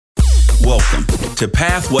Welcome to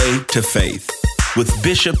Pathway to Faith with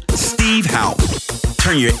Bishop Steve Houp.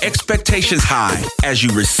 Turn your expectations high as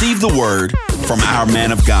you receive the word from our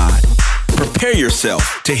man of God. Prepare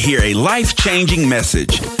yourself to hear a life-changing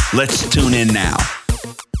message. Let's tune in now.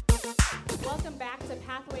 Welcome back to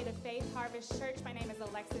Pathway to Faith Harvest Church. My name is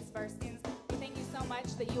Alexis Beurskens. We thank you so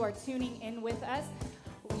much that you are tuning in with us.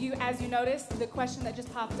 As you noticed, the question that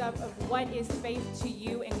just popped up of what is faith to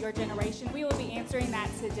you in your generation, we will be answering that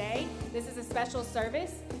today. This is a special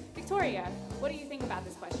service. Victoria, what do you think about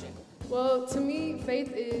this question? Well, to me,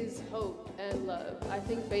 faith is hope and love. I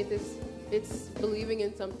think faith it's believing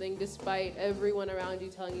in something despite everyone around you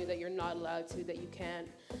telling you that you're not allowed to, that you can't,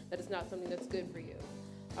 that it's not something that's good for you.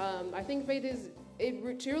 I think faith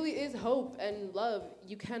truly is hope and love.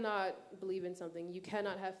 You cannot believe in something. You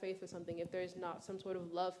cannot have faith for something if there is not some sort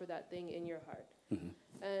of love for that thing in your heart. Mm-hmm.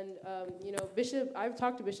 And, Bishop, I've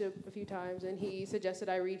talked to Bishop a few times, and he suggested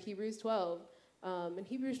I read Hebrews 12. And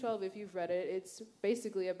Hebrews 12, if you've read it, it's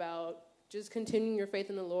basically about just continuing your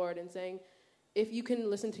faith in the Lord and saying, if you can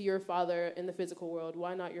listen to your father in the physical world,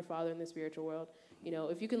 why not your father in the spiritual world? You know,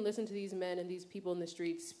 if you can listen to these men and these people in the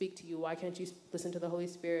streets speak to you, why can't you listen to the Holy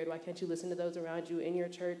Spirit? Why can't you listen to those around you in your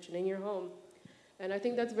church and in your home? And I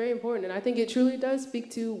think that's very important. And I think it truly does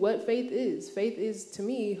speak to what faith is. Faith is, to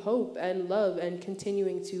me, hope and love and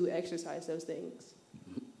continuing to exercise those things.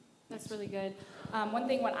 That's really good. One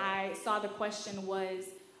thing when I saw the question was,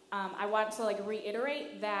 I want to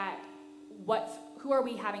reiterate that who are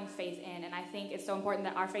we having faith in? And I think it's so important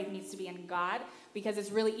that our faith needs to be in God, because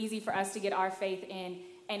it's really easy for us to get our faith in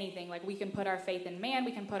anything. Like, we can put our faith in man,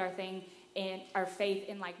 we can put our faith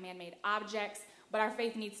in man-made objects, but our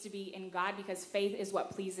faith needs to be in God, because faith is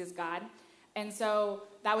what pleases God. And so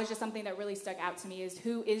that was just something that really stuck out to me, is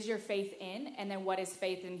who is your faith in, and then what is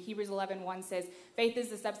faith? And Hebrews 11:1 says, faith is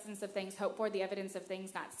the substance of things hoped for, the evidence of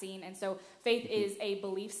things not seen. And so faith is a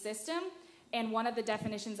belief system, and one of the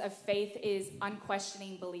definitions of faith is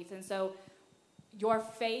unquestioning belief. And so your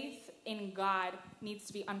faith in God needs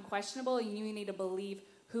to be unquestionable, and you need to believe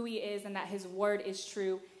who he is and that his word is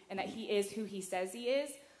true and that he is who he says he is.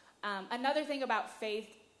 Another thing about faith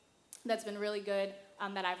that's been really good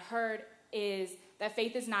that I've heard is that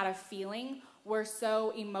faith is not a feeling. We're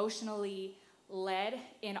so emotionally led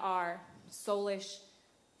in our soulish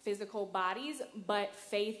physical bodies, but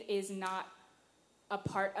faith is not a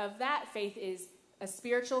part of that. Faith is a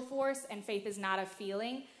spiritual force, and faith is not a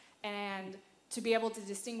feeling. And to be able to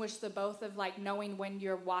distinguish the both of knowing when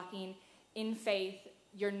you're walking in faith,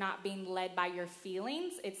 you're not being led by your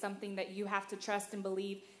feelings. It's something that you have to trust and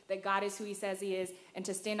believe that God is who he says he is, and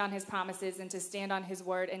to stand on his promises and to stand on his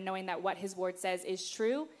word, and knowing that what his word says is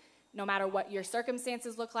true, no matter what your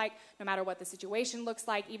circumstances look like, no matter what the situation looks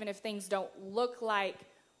like, even if things don't look like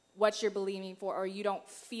what you're believing for, or you don't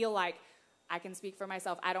feel like, I can speak for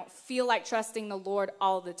myself, I don't feel like trusting the Lord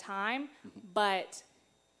all the time, but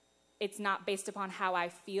it's not based upon how I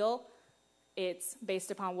feel, it's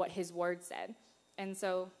based upon what his word said. And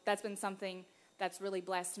so that's been something that's really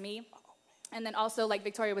blessed me. And then also, like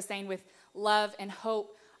Victoria was saying, with love and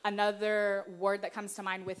hope, another word that comes to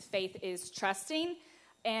mind with faith is trusting.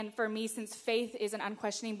 And for me, since faith is an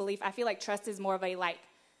unquestioning belief, I feel like trust is more of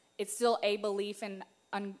it's still a belief, and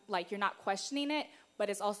you're not questioning it, but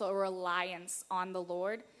it's also a reliance on the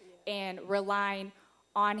Lord, and relying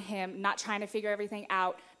on him, not trying to figure everything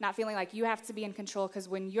out, not feeling like you have to be in control, because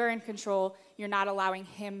when you're in control, you're not allowing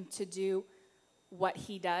him to do what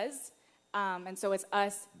he does. And so it's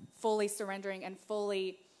us fully surrendering and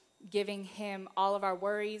fully giving him all of our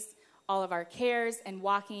worries, all of our cares, and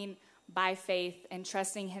walking by faith and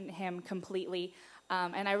trusting in him completely.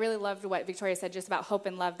 And I really loved what Victoria said just about hope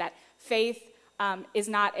and love, that faith is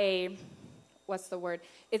not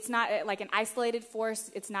it's not an isolated force.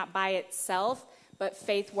 It's not by itself, but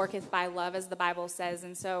faith worketh by love, as the Bible says.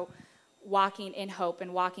 And so walking in hope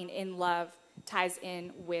and walking in love ties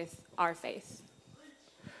in with our faith.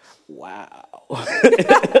 Wow.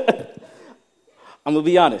 I'm going to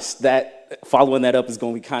be honest, that following that up is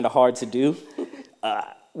going to be kind of hard to do,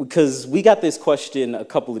 because we got this question a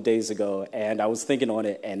couple of days ago, and I was thinking on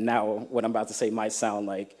it, and now what I'm about to say might sound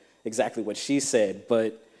like exactly what she said,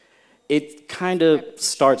 but it kind of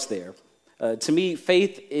starts there. To me,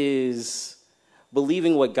 faith is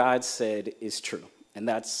believing what God said is true, and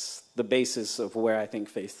that's the basis of where I think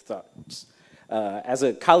faith starts. As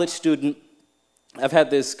a college student, I've had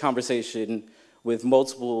this conversation with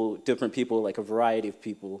multiple different people, a variety of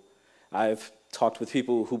people. I've talked with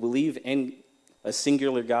people who believe in a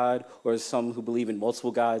singular God, or some who believe in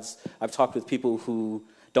multiple gods. I've talked with people who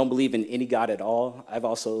don't believe in any God at all. I've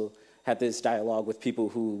also had this dialogue with people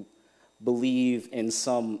who believe in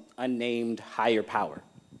some unnamed higher power.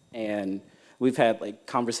 And we've had like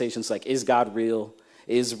conversations like, is God real?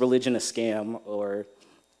 Is religion a scam? Or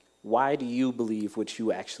why do you believe what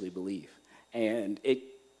you actually believe? And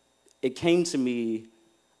it came to me,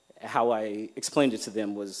 how I explained it to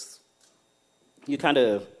them was,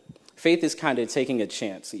 faith is kind of taking a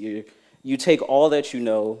chance. You take all that you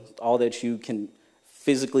know, all that you can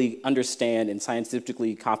physically understand and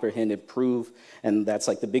scientifically comprehend and prove, and that's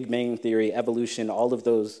like the Big Bang Theory, evolution, all of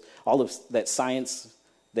that science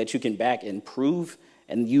that you can back and prove,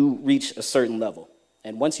 and you reach a certain level.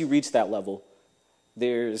 And once you reach that level,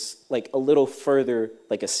 there's like a little further,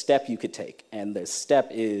 like a step you could take. And the step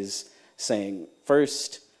is saying,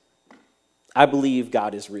 first, I believe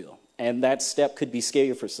God is real. And that step could be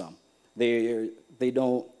scary for some. They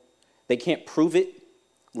can't prove it,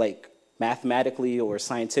 like mathematically or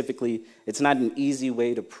scientifically. It's not an easy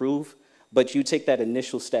way to prove, but you take that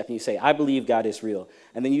initial step and you say, I believe God is real.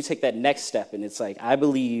 And then you take that next step and it's like, I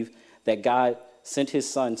believe that God sent his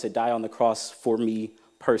son to die on the cross for me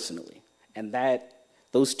personally. And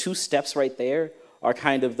those two steps right there are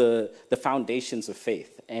kind of the foundations of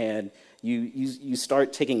faith. And you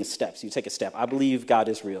start taking steps. You take a step. I believe God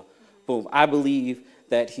is real. Boom. I believe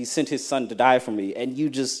that he sent his son to die for me. And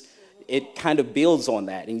it kind of builds on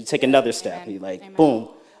that. And you take another step. And you're like, Amen. Boom.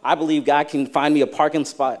 I believe God can find me a parking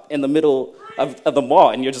spot in the middle of the mall.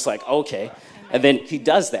 And you're just like, okay. Amen. And then he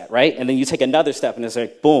does that, right? And then you take another step and it's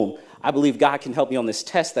like, boom. I believe God can help me on this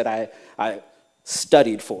test that I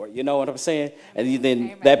studied for. You know what I'm saying? And then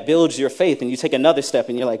Amen. That builds your faith. And you take another step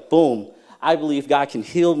and you're like, boom. I believe God can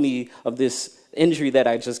heal me of this injury that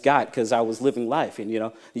I just got because I was living life. And,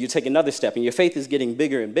 you take another step and your faith is getting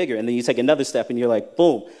bigger and bigger. And then you take another step and you're like,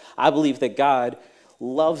 boom, I believe that God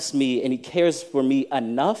loves me and he cares for me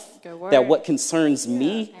enough that what concerns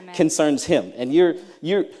me Amen. Concerns him. And you're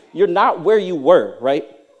not where you were, right?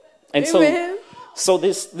 And Amen. so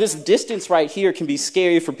this distance right here can be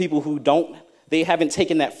scary for people who they haven't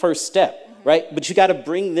taken that first step, right? But you got to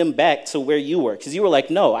bring them back to where you were. Because you were like,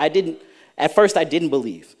 no, at first I didn't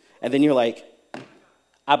believe. And then you're like,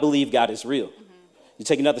 I believe God is real. Mm-hmm. You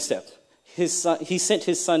take another step. He sent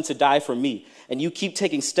his son to die for me. And you keep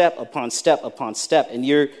taking step upon step upon step. And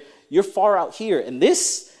you're far out here. And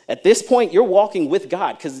at this point, you're walking with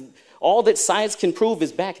God. Because all that science can prove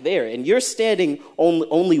is back there. And you're standing on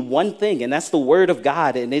only one thing. And that's the word of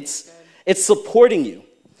God. And it's supporting you.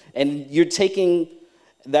 And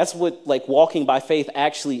that's what like walking by faith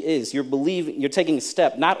actually is. You're taking a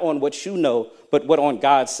step, not on what you know, but what on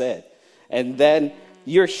God said. And then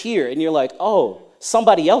you're here and you're like, oh,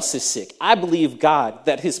 somebody else is sick. I believe God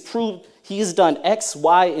that he's done X,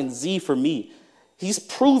 Y, and Z for me. He's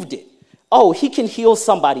proved it. Oh, he can heal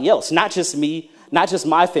somebody else, not just me, not just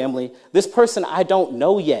my family. This person I don't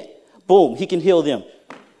know yet. Boom, he can heal them.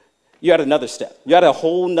 You're at another step. You're at a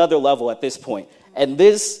whole nother level at this point. And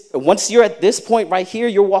once you're at this point right here,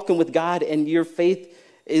 you're walking with God and your faith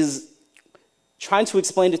is trying to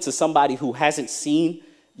explain it to somebody who hasn't seen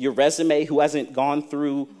your resume, who hasn't gone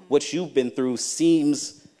through what you've been through,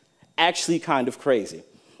 seems actually kind of crazy.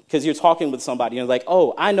 Because you're talking with somebody and you're like,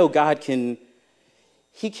 oh, I know God can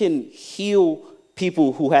heal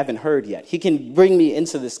people who haven't heard yet. He can bring me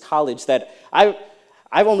into this college that I've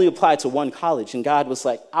only applied to one college, and God was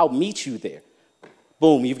like, I'll meet you there.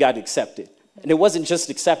 Boom, you've got to accept it. And it wasn't just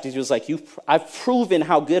accepted. It was like, I've proven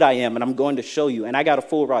how good I am, and I'm going to show you. And I got a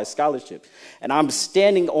full ride scholarship. And I'm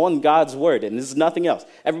standing on God's word, and there's nothing else.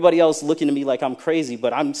 Everybody else looking at me like I'm crazy,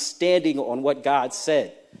 but I'm standing on what God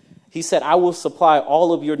said. He said, I will supply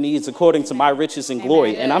all of your needs according to my riches and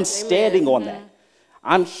glory. Amen. And I'm standing on that.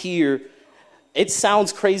 I'm here. It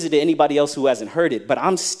sounds crazy to anybody else who hasn't heard it, but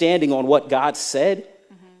I'm standing on what God said,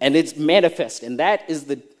 and it's manifest. And that is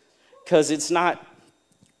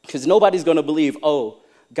because nobody's going to believe, oh,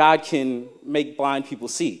 God can make blind people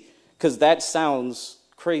see. Because that sounds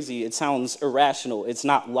crazy. It sounds irrational. It's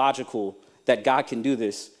not logical that God can do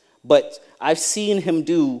this. But I've seen him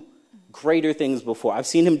do greater things before. I've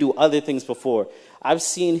seen him do other things before. I've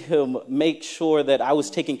seen him make sure that I was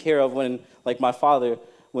taken care of when my mother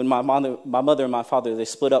and my father, they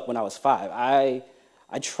split up when I was 5. I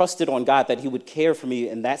trusted on God that he would care for me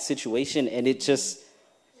in that situation, and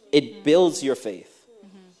it builds your faith.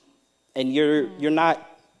 And you're not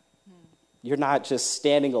just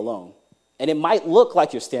standing alone. And it might look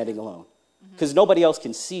like you're standing alone because nobody else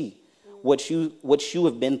can see what you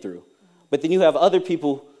have been through. But then you have other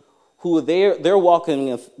people who they're walking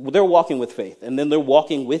with faith, and then they're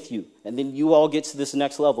walking with you. And then you all get to this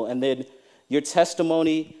next level, and then your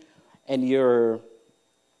testimony and your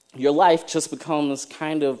life just becomes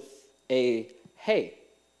kind of hey,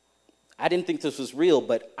 I didn't think this was real,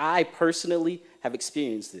 but I personally have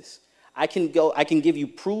experienced this. I can give you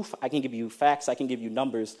proof, I can give you facts, I can give you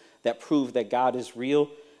numbers that prove that God is real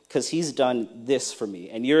because he's done this for me.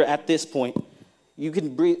 And you're at this point, you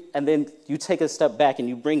can breathe, and then you take a step back and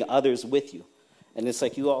you bring others with you. And it's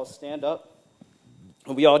like you all stand up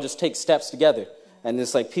and we all just take steps together. And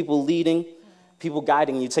it's like people leading, people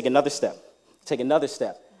guiding, and you take another step,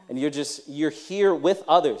 and you're here with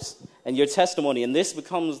others and your testimony. And this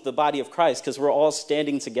becomes the body of Christ because we're all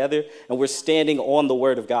standing together and we're standing on the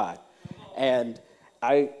word of God. And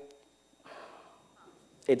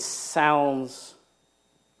it sounds,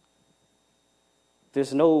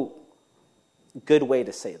 there's no good way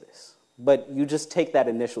to say this, but you just take that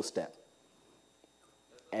initial step.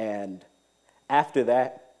 And after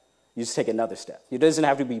that, you just take another step. It doesn't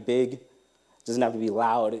have to be big. It doesn't have to be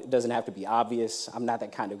loud. It doesn't have to be obvious. I'm not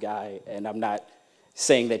that kind of guy, and I'm not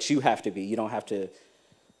saying that you have to be. You don't have to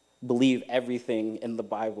believe everything in the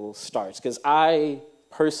Bible starts. Because I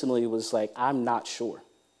personally was like, I'm not sure.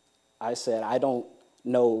 I said, I don't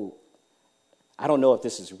know if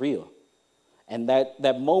this is real. And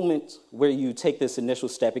that moment where you take this initial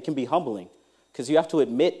step, it can be humbling. Because you have to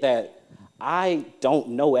admit that I don't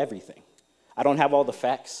know everything. I don't have all the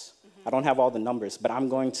facts. I don't have all the numbers, but I'm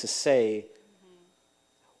going to say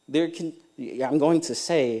I'm going to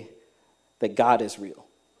say that God is real.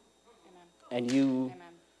 Amen. And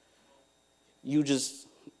you just,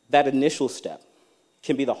 that initial step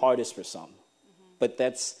can be the hardest for some, but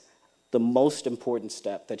that's the most important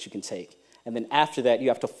step that you can take. And then after that, you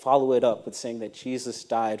have to follow it up with saying that Jesus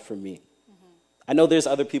died for me. I know there's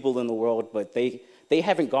other people in the world, but they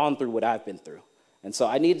haven't gone through what I've been through. And so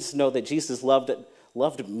I needed to know that Jesus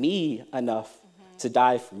loved me enough to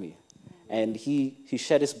die for me. And he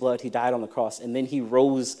shed his blood, he died on the cross, and then he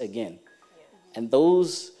rose again. And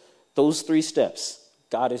those 3 steps,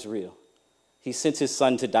 God is real. He sent his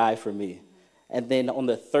son to die for me. And then on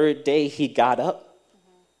the 3rd day, he got up.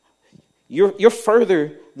 You're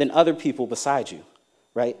further than other people beside you,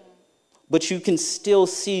 right? But you can still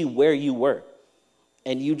see where you were.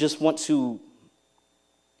 And you just want to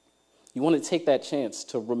take that chance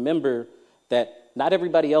to remember that not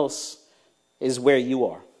everybody else is where you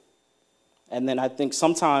are. And then I think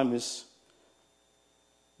sometimes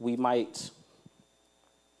we might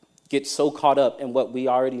get so caught up in what we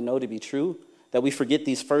already know to be true that we forget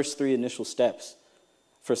these first 3 initial steps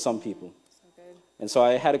for some people. So good. And so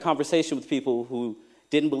I had a conversation with people who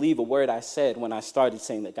didn't believe a word I said when I started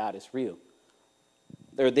saying that God is real.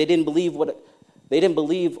 Or they didn't believe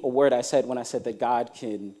a word I said when I said that God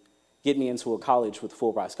can get me into a college with a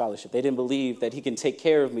Fulbright scholarship. They didn't believe that he can take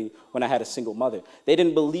care of me when I had a single mother. They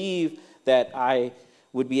didn't believe that I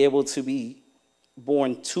would be able to be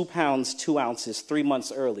born 2 pounds, 2 ounces, 3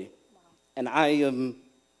 months early. Wow. And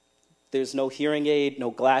there's no hearing aid,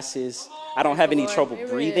 no glasses. I don't have any trouble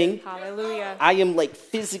breathing. Hallelujah. I am like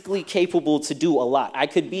physically capable to do a lot. I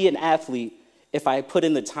could be an athlete if I put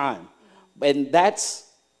in the time. And that's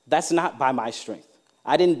not by my strength.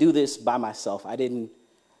 I didn't do this by myself. I didn't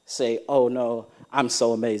say, oh no, I'm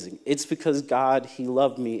so amazing. It's because God, he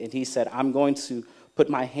loved me and he said, I'm going to put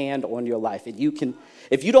my hand on your life. And you can,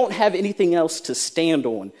 if you don't have anything else to stand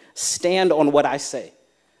on what I say.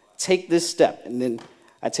 Take this step. And then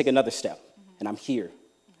I take another step and I'm here.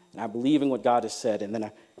 And I believe in what God has said. And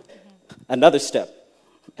then another step.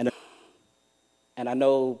 And I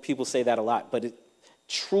know people say that a lot, but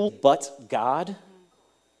but God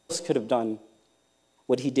could have done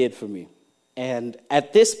what he did for me. And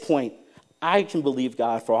at this point, I can believe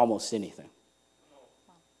God for almost anything.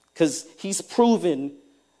 Because he's proven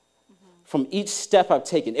from each step I've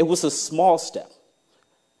taken, it was a small step.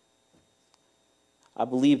 I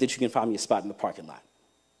believe that you can find me a spot in the parking lot.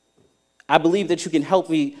 I believe that you can help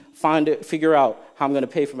me figure out how I'm going to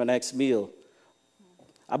pay for my next meal.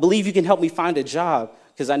 I believe you can help me find a job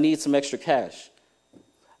because I need some extra cash.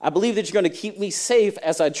 I believe that you're going to keep me safe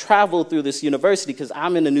as I travel through this university because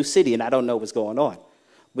I'm in a new city and I don't know what's going on.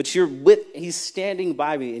 But he's standing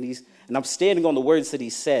by me and I'm standing on the words that he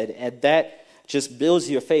said, and that just builds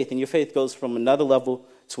your faith, and your faith goes from another level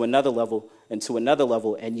to another level and to another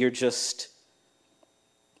level, and you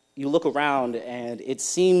look around and it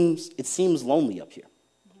seems lonely up here,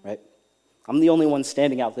 right? I'm the only one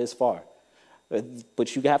standing out this far.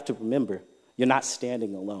 But you have to remember, you're not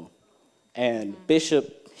standing alone. And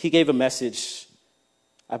Bishop, he gave a message,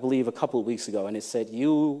 I believe, a couple of weeks ago, and it said,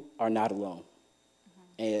 you are not alone.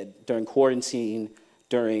 And during quarantine,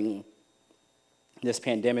 during this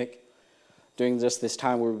pandemic, during just this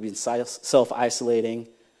time where we've been self-isolating,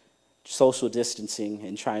 social distancing,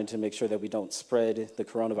 and trying to make sure that we don't spread the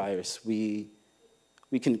coronavirus, we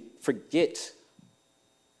we can forget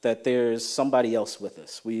that there's somebody else with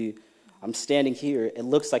us. I'm standing here, it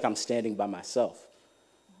looks like I'm standing by myself.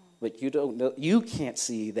 But you can't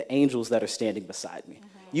see the angels that are standing beside me.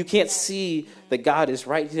 You can't see that God is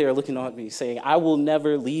right there looking at me saying, I will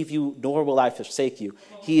never leave you, nor will I forsake you.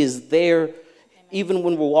 He is there even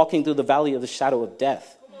when we're walking through the valley of the shadow of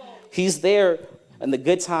death. He's there in the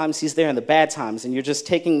good times, he's there in the bad times, and you're just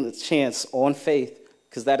taking the chance on faith,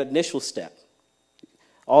 because that initial step,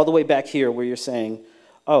 all the way back here where you're saying,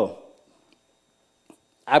 oh,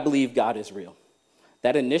 I believe God is real.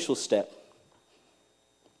 That initial step,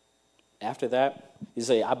 after that, you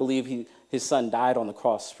say, I believe his son died on the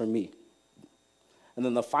cross for me. And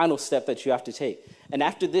then the final step that you have to take. And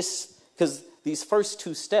after this, because these first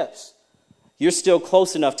two steps, you're still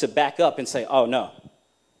close enough to back up and say, oh, no,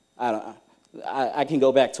 I can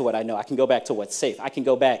go back to what I know. I can go back to what's safe. I can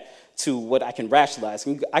go back to what I can rationalize.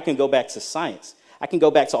 I can go back to science. I can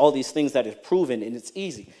go back to all these things that are proven, and it's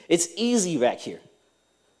easy. It's easy back here.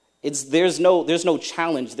 There's no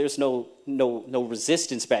challenge. There's no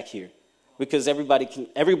resistance back here, because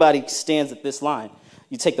everybody stands at this line.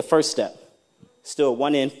 You take the first step, still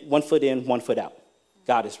one foot in, 1 foot out.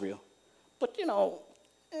 God is real. But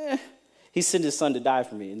he sent his son to die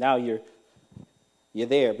for me, and now you're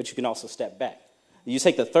there, but you can also step back. You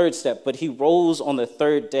take the third step, but he rose on the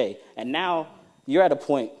third day, and now you're at a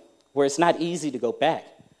point where it's not easy to go back.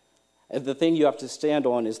 And the thing you have to stand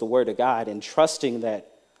on is the word of God, and trusting that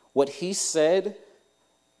what he said,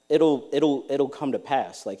 it'll come to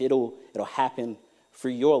pass. Like it'll happen for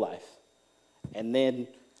your life. And then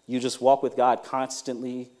you just walk with God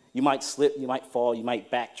constantly. You might slip, you might fall, you might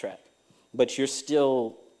backtrack, but you're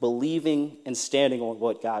still believing and standing on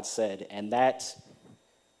what God said. And I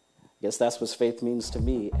guess that's what faith means to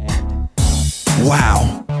me. And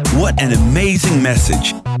wow, what an amazing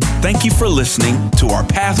message. Thank you for listening to our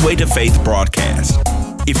Pathway to Faith broadcast.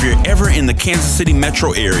 If you're ever in the Kansas City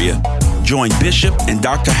metro area, join Bishop and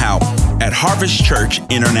Dr. Haupt at Harvest Church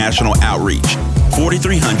International Outreach,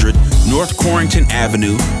 4300 North Corrington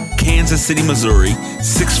Avenue, Kansas City, Missouri,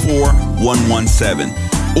 64117.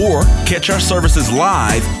 Or catch our services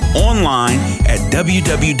live online at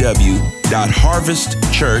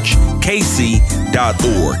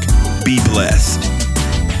www.harvestchurchkc.org. Be blessed.